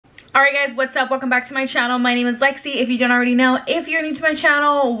Alright guys, what's up? Welcome back to my channel. My name is Lexi. If you don't already know, if you're new to my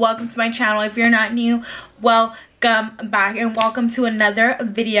channel, welcome to my channel. If you're not new, welcome back and welcome to another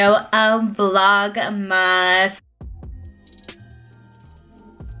video of Vlogmas.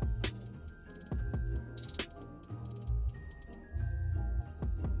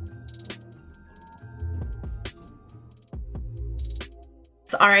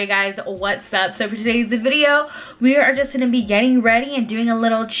 Alright guys, what's up? So for today's video, we are just going to be getting ready and doing a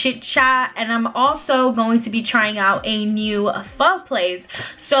little chit chat, and I'm also going to be trying out a new pho place.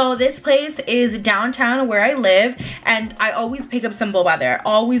 So this place is downtown where I live, and I always pick up some boba there,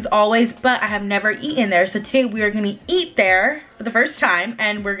 always, but I have never eaten there. So today we are going to eat there for the first time,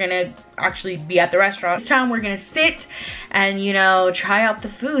 and we're going to actually be at the restaurant. This time we're going to sit and, you know, try out the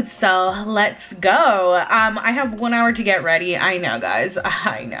food. So let's go. I have 1 hour to get ready. I know guys,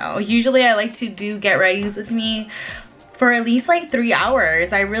 I know. Usually I like to do get readies with me for at least like 3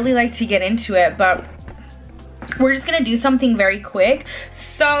 hours. I really like to get into it, but we're just gonna do something very quick.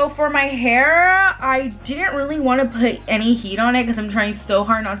 So for my hair, I didn't really want to put any heat on it because I'm trying so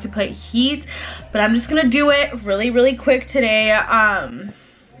hard not to put heat, but I'm just gonna do it really quick today.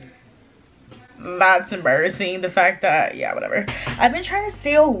 That's embarrassing, the fact that, yeah, whatever. I've been trying to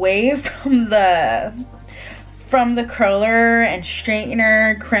stay away from the curler and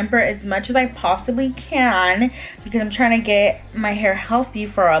straightener, crimper as much as I possibly can because I'm trying to get my hair healthy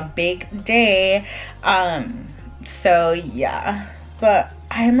for a big day. So yeah, but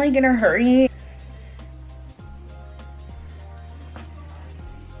I'm like in a hurry.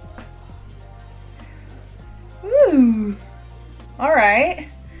 Ooh, all right.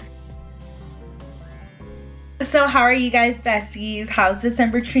 So how are you guys, besties? How's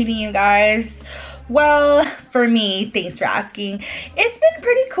December treating you guys? Well, for me, thanks for asking. It's been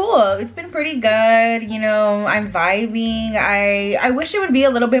pretty cool. It's been pretty good. You know, I'm vibing. I wish it would be a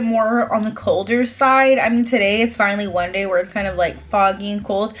little bit more on the colder side. I mean, today is finally one day where it's kind of like foggy and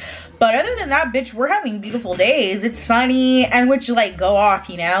cold. But other than that, bitch, we're having beautiful days. It's sunny and which like go off,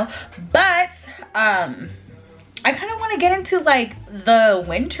 you know. But I kind of want to get into like the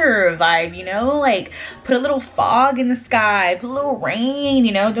winter vibe, you know, like put a little fog in the sky, put a little rain,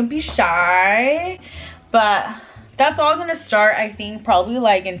 you know, don't be shy. But that's all gonna start, I think, probably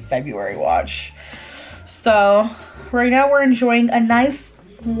like in February, watch. So right now we're enjoying a nice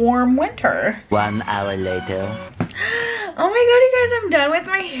warm winter. 1 hour later. Oh my god, you guys, I'm done with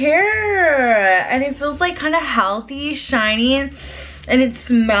my hair and it feels like kind of healthy, shiny, and it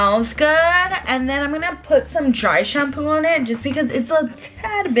smells good. And then I'm gonna put some dry shampoo on it just because it's a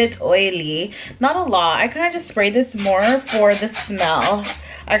tad bit oily, not a lot. I kind of just spray this more for the smell.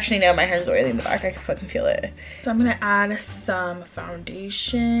 Actually no, my hair's oily in the back, I can fucking feel it. So I'm gonna add some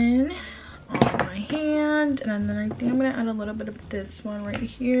foundation on my hand, and then I think I'm gonna add a little bit of this one right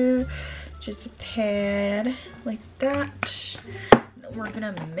here, just a tad like that. We're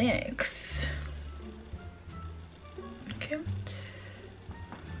gonna mix. Okay,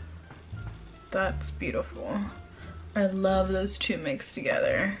 that's beautiful. I love those two mixed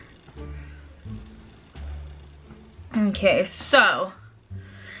together. Okay, so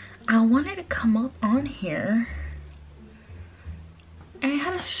I wanted to come up on here and I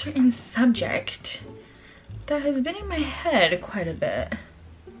had a certain subject that has been in my head quite a bit,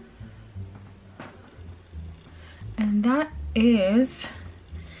 and that is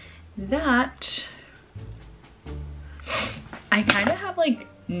that I kind of have like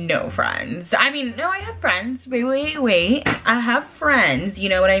no friends. I mean, no, I have friends. Wait. I have friends, you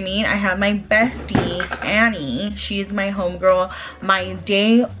know what I mean? I have my bestie, Annie. She's my homegirl, my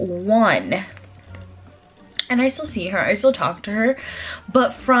day one. And I still see her, I still talk to her.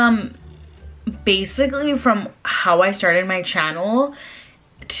 But basically from how I started my channel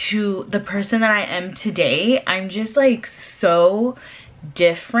to the person that I am today, I'm just like so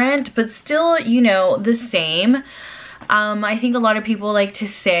different, but still, you know, the same. I think a lot of people like to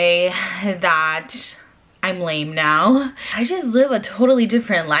say that I'm lame now. I just live a totally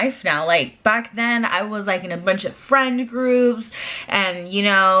different life now. Like back then I was like in a bunch of friend groups and, you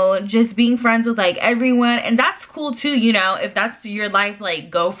know, just being friends with like everyone, and that's cool too, you know. If that's your life,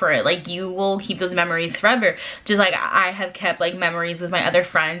 like go for it. Like you will keep those memories forever, just like I have kept like memories with my other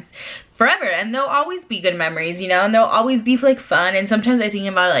friends forever, and they'll always be good memories, you know, and they'll always be like fun. And sometimes I think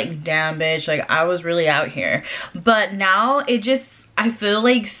about it like, damn bitch, like I was really out here. But now it just, I feel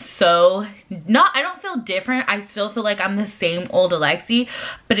like so not, I don't feel different. I still feel like I'm the same old Alexi,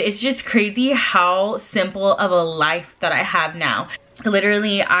 but it's just crazy how simple of a life that I have now.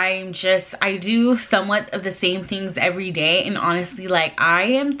 literally I do somewhat of the same things every day, and honestly, like, I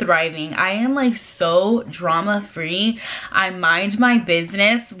am thriving. I am like so drama free. I mind my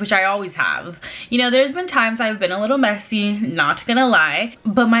business, which I always have. You know, there's been times I've been a little messy, not gonna lie,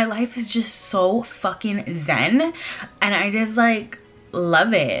 but my life is just so fucking zen, and I just like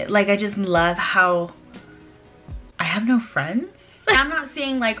love it. Like, I just love how I have no friends. I'm not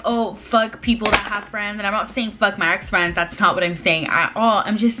saying like, oh, fuck people that have friends, and I'm not saying fuck my ex-friends. That's not what I'm saying at all.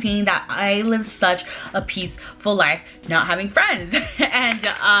 I'm just saying that I live such a peaceful life not having friends.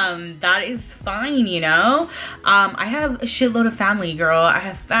 And that is fine, you know. I have a shitload of family, girl. I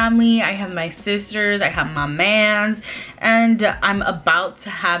have family, I have my sisters, I have my mans, and I'm about to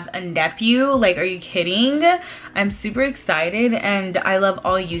have a nephew. Like, are you kidding? I'm super excited, and I love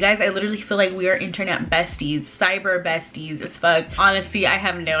all you guys. I literally feel like we are internet besties, cyber besties as fuck. Honestly, I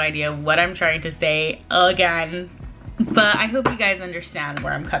have no idea what I'm trying to say again, but I hope you guys understand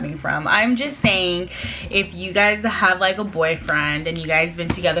where I'm coming from. I'm just saying, if you guys have like a boyfriend and you guys have been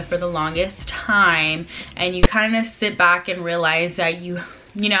together for the longest time, and you kind of sit back and realize that you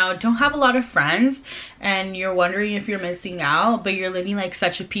know, don't have a lot of friends, and you're wondering if you're missing out, but you're living like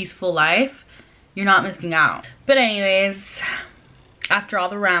such a peaceful life, you're not missing out. But anyways, after all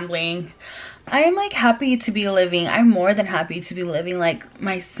the rambling, I am like happy to be living. I'm more than happy to be living like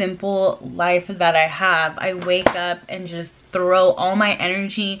my simple life that I have. I wake up and just throw all my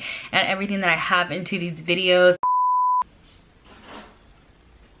energy and everything that I have into these videos.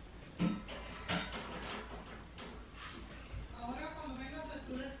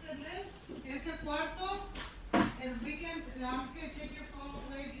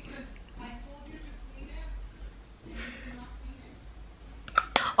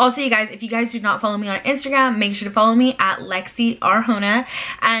 Also, you guys, if you guys do not follow me on Instagram, make sure to follow me at Lexi Arjona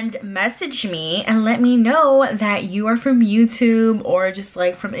and message me and let me know that you are from YouTube or just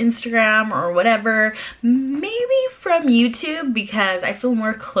like from Instagram or whatever. Maybe from YouTube, because I feel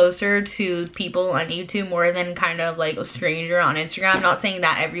more closer to people on YouTube more than kind of like a stranger on Instagram. I'm not saying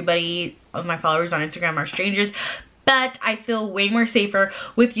that everybody of my followers on Instagram are strangers, but I feel way more safer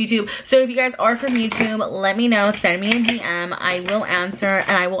with YouTube. So if you guys are from YouTube, let me know, send me a DM. I will answer,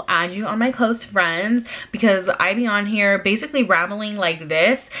 and I will add you on my close friends, because I be on here basically rambling like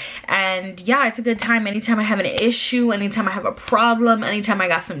this. And yeah, it's a good time. Anytime I have an issue, anytime I have a problem, anytime I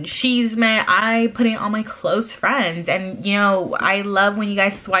got some cheeseman, I put it on my close friends. And you know, I love when you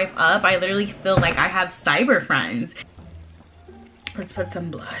guys swipe up. I literally feel like I have cyber friends. Let's put some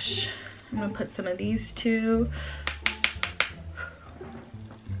blush. I'm gonna put some of these too.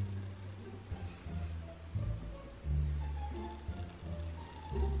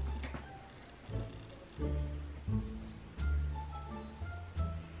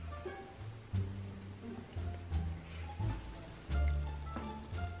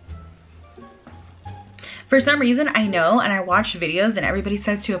 For some reason, I know, and I watch videos and everybody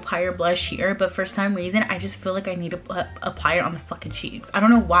says to apply your blush here, but for some reason, I just feel like I need to apply it on the fucking cheeks. I don't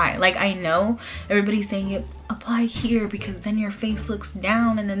know why. Like, I know everybody's saying it, apply here because then your face looks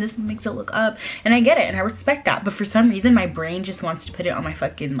down and then this makes it look up. And I get it and I respect that. But for some reason, my brain just wants to put it on my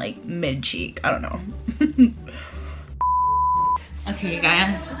fucking like mid cheek. I don't know. Okay, you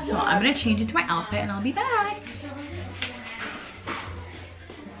guys. So I'm gonna change into my outfit and I'll be back.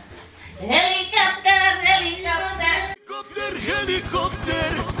 Helicopter, helicopter, helicopter.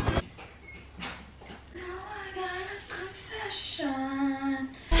 Now I got a confession.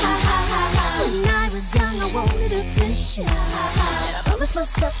 When I was young, I wanted attention. I promised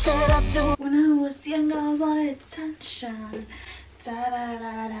myself that I'd do. When I was young, I wanted attention. Da da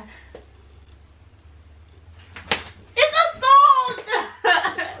da da. It's a song.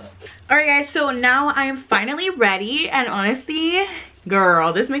 Alright guys, so now I am finally ready, and honestly,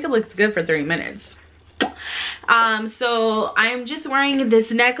 girl, this makeup looks good for 3 minutes. So I'm just wearing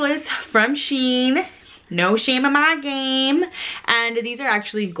this necklace from Shein. No shame in my game. And these are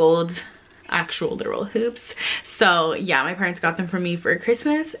actually gold, actual literal hoops. So yeah, my parents got them for me for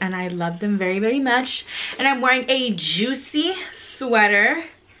Christmas and I love them very, very much. And I'm wearing a Juicy sweater,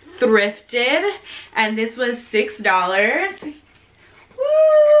 thrifted, and this was $6. Woo!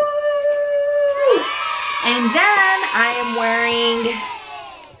 And then I am wearing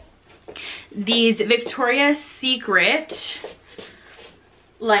these Victoria's Secret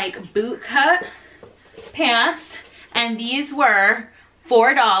like boot cut pants, and these were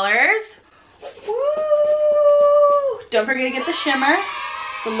 $4. Woo! Don't forget to get the shimmer,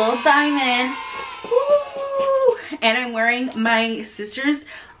 the little diamond. Woo! And I'm wearing my sister's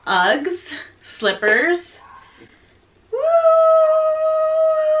Uggs slippers. Woo!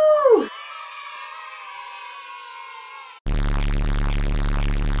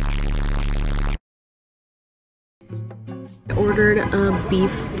 ordered a beef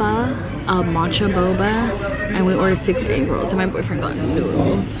pho, a matcha boba, and we ordered 6 egg rolls, and my boyfriend got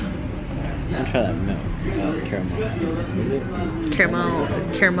noodles. I'll try that milk,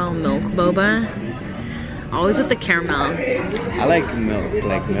 Caramel milk boba. Always with the caramel. I like milk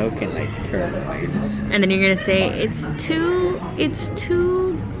and like caramel. And then you're gonna say it's too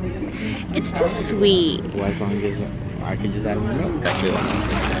sweet. Well, as long as I could just add more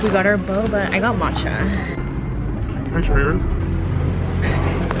milk. We got our boba. I got matcha. French flavors.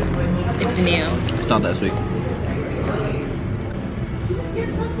 It's new. It's not that sweet.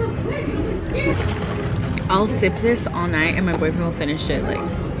 I'll sip this all night and my boyfriend will finish it like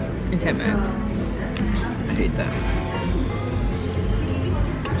in 10 minutes. I hate that.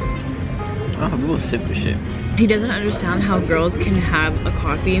 Oh, people sip the shit. He doesn't understand how girls can have a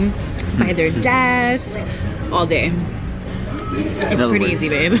coffee by their desk all day. It's pretty easy,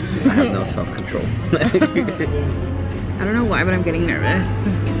 babe. I have no self-control. I don't know why, but I'm getting nervous.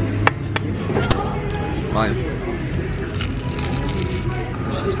 Mine.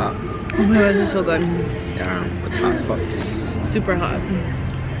 This is hot. Oh my god, this is so good. Yeah, it's hot as fuck. Super hot.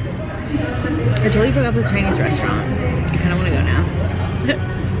 I totally forgot the Chinese restaurant. I kind of want to go now.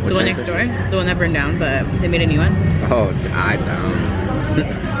 The one next door? The one that burned down, but they made a new one. Oh, I down.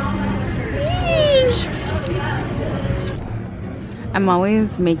 I'm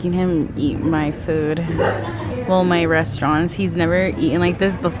always making him eat my food. Well, my restaurants. He's never eaten like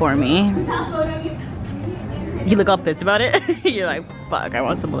this before me. You look all pissed about it. You're like, fuck, I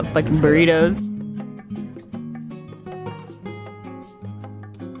want some motherfucking burritos.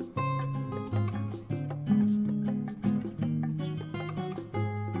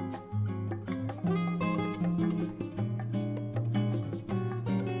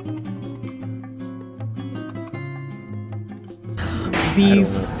 Beef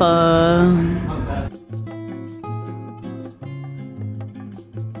pho.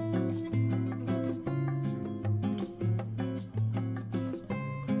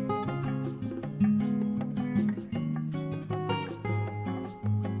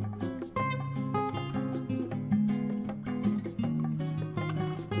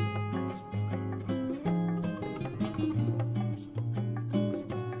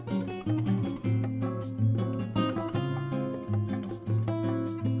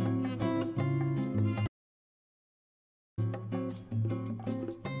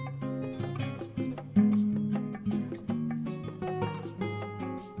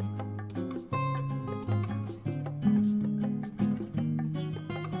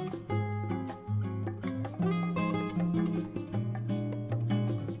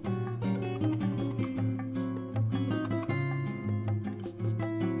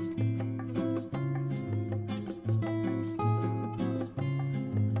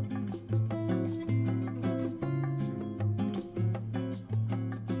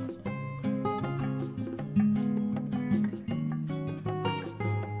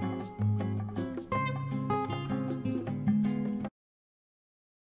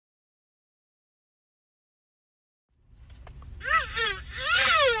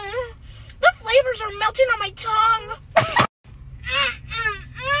 Are melting on my tongue.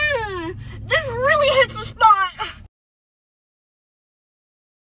 This really hits the spot.